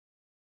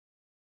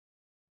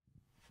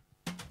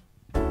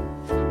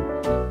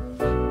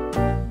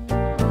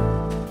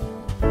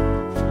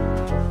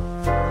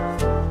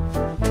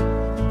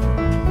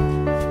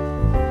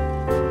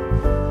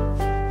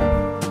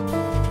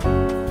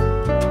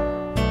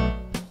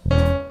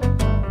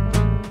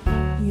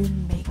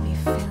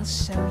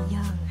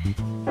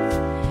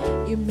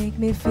make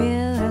me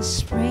feel as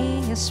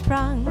spring has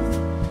sprung.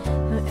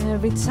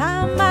 Every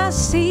time I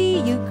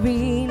see you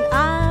green,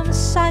 I'm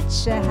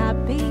such a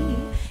happy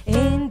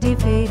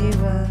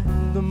individual.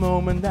 The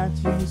moment that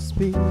you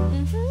speak,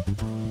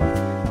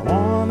 I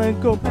wanna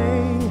go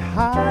play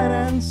hide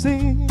and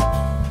seek.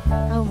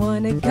 I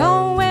wanna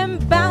go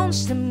and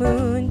bounce the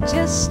moon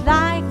just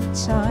like a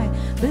toy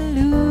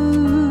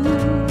balloon.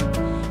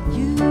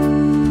 You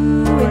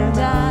and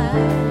I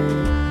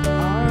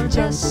are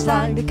just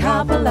like a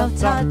couple of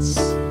tots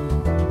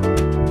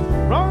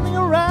running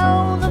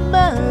around the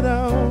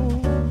meadow,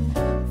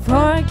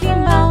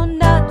 forking out,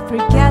 not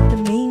forget the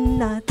mean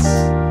nuts.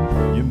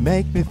 you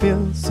make me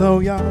feel so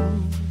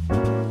young.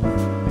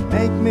 You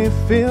make me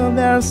feel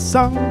there's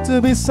song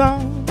to be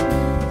sung.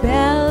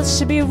 Bells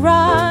to be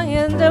rung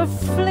and the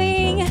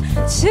fling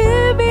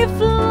to be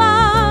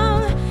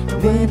flung.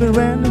 Even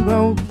when the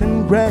road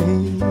and gray,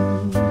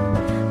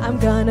 I'm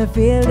gonna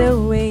feel the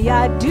way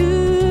I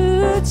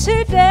do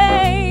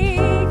today,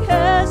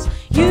 'cause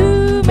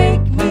you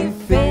make me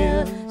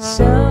feel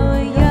so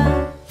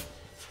young.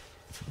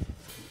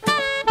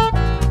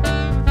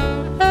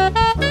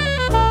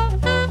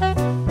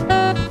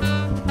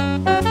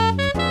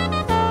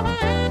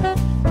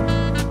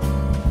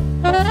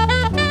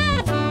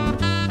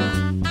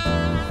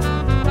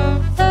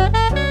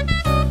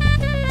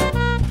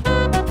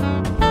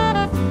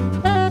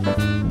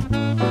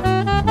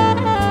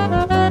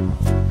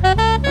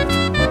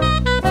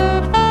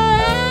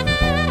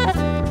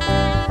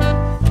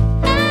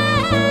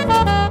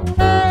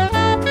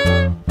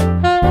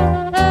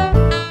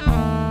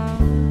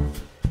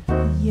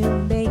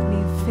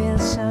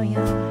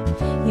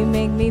 You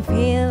make me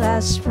feel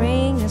as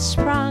spring has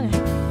sprung.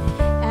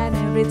 And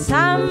every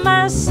time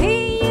I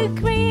see you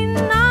green,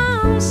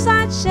 I'm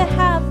such a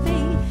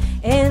happy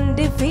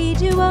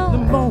individual. the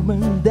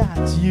moment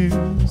that you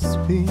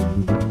speak,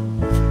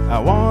 I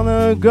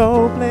wanna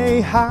go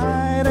play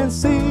hide and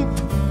seek.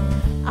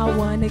 I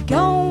wanna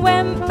go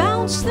and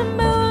bounce the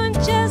moon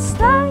just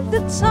like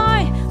the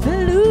toy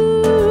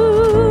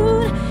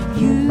balloon.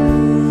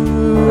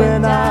 You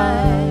and I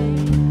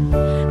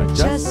are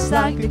just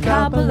like a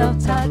couple of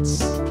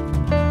tots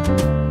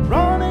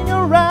running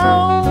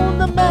around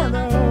the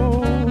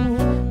meadow,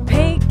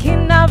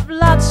 picking up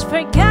lots,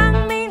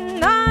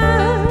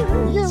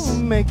 forget-me-nots. you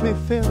make me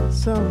feel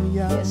so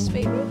young. Yes,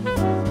 baby.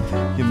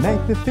 You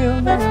make me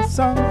feel there's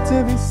song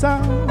to be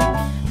sung.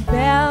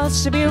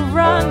 Bells to be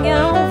rung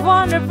and a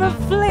wonderful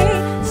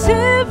fling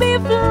to be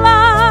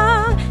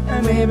flung.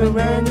 And maybe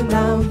when you're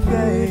not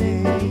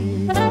gay,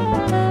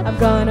 I'm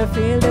gonna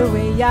feel the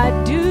way I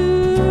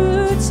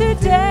do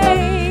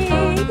today,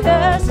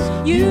 'cause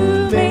you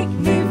make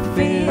me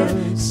feel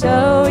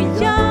so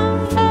young.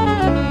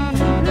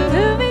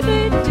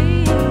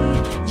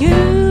 You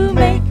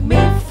make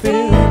me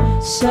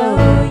feel so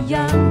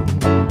young.